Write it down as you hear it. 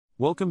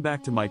Welcome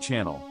back to my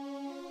channel.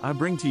 I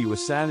bring to you a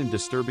sad and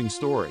disturbing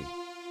story.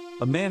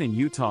 A man in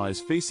Utah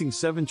is facing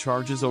 7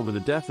 charges over the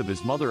death of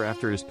his mother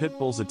after his pit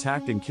bulls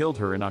attacked and killed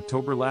her in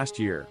October last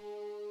year.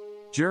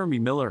 Jeremy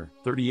Miller,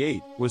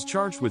 38, was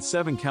charged with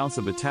 7 counts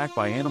of attack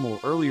by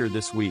animal earlier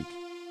this week.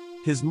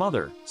 His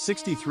mother,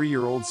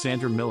 63-year-old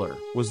Sandra Miller,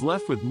 was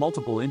left with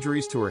multiple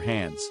injuries to her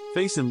hands,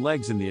 face and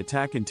legs in the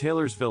attack in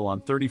Taylorsville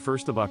on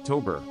 31st of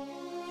October.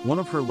 One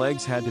of her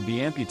legs had to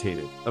be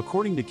amputated,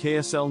 according to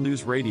KSL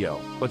News Radio,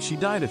 but she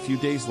died a few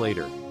days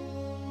later.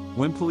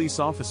 When police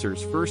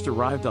officers first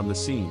arrived on the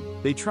scene,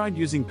 they tried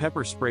using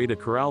pepper spray to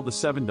corral the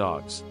 7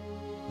 dogs.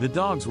 The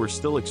dogs were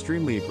still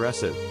extremely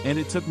aggressive, and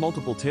it took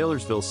multiple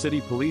Taylorsville City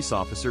police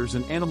officers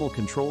and animal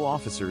control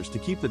officers to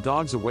keep the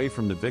dogs away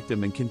from the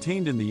victim and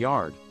contained in the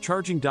yard,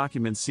 charging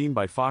documents seen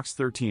by Fox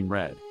 13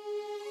 read.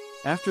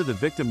 After the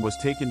victim was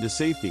taken to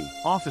safety,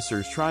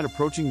 officers tried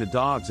approaching the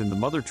dogs and the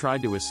mother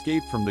tried to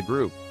escape from the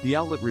group, the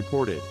outlet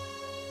reported.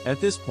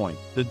 At this point,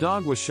 the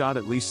dog was shot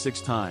at least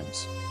 6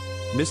 times.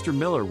 Mr.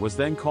 Miller was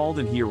then called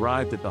and he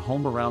arrived at the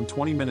home around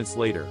 20 minutes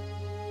later.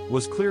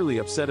 Was clearly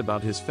upset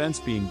about his fence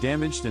being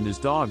damaged and his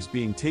dogs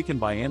being taken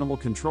by animal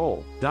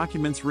control,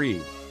 documents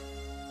read.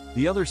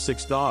 The other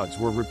 6 dogs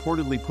were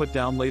reportedly put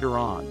down later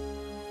on.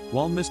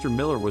 While Mr.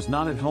 Miller was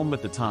not at home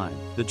at the time,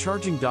 the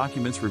charging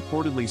documents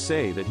reportedly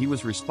say that he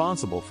was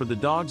responsible for the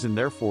dogs and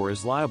therefore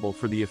is liable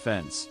for the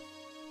offense.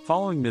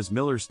 Following Ms.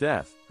 Miller's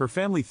death, her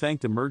family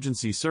thanked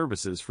emergency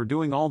services for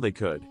doing all they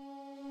could.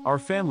 Our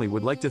family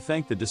would like to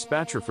thank the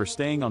dispatcher for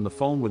staying on the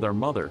phone with our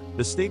mother,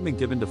 the statement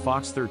given to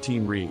Fox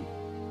 13 read.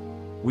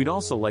 We'd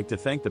also like to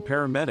thank the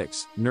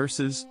paramedics,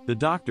 nurses, the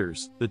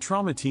doctors, the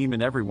trauma team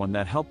and everyone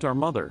that helped our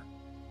mother.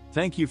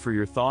 Thank you for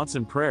your thoughts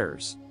and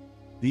prayers.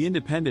 The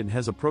Independent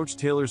has approached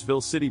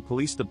Taylorsville City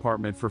Police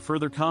Department for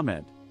further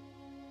comment.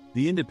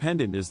 The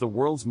Independent is the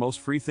world's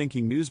most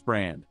free-thinking news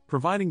brand,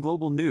 providing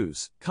global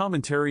news,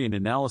 commentary and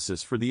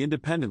analysis for the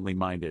independently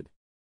minded.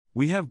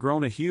 We have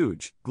grown a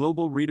huge,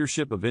 global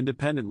readership of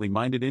independently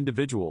minded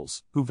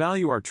individuals, who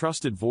value our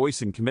trusted voice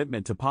and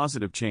commitment to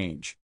positive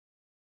change.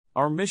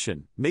 Our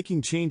mission,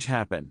 making change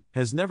happen,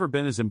 has never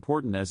been as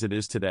important as it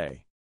is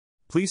today.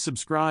 Please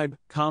subscribe,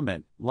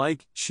 comment,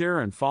 like, share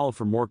and follow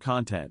for more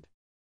content.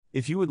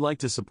 If you would like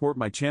to support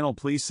my channel,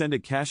 please send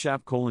it Cash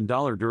App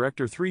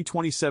 $Director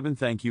 327.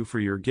 Thank you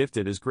for your gift,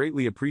 it is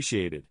greatly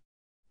appreciated.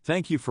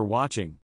 Thank you for watching.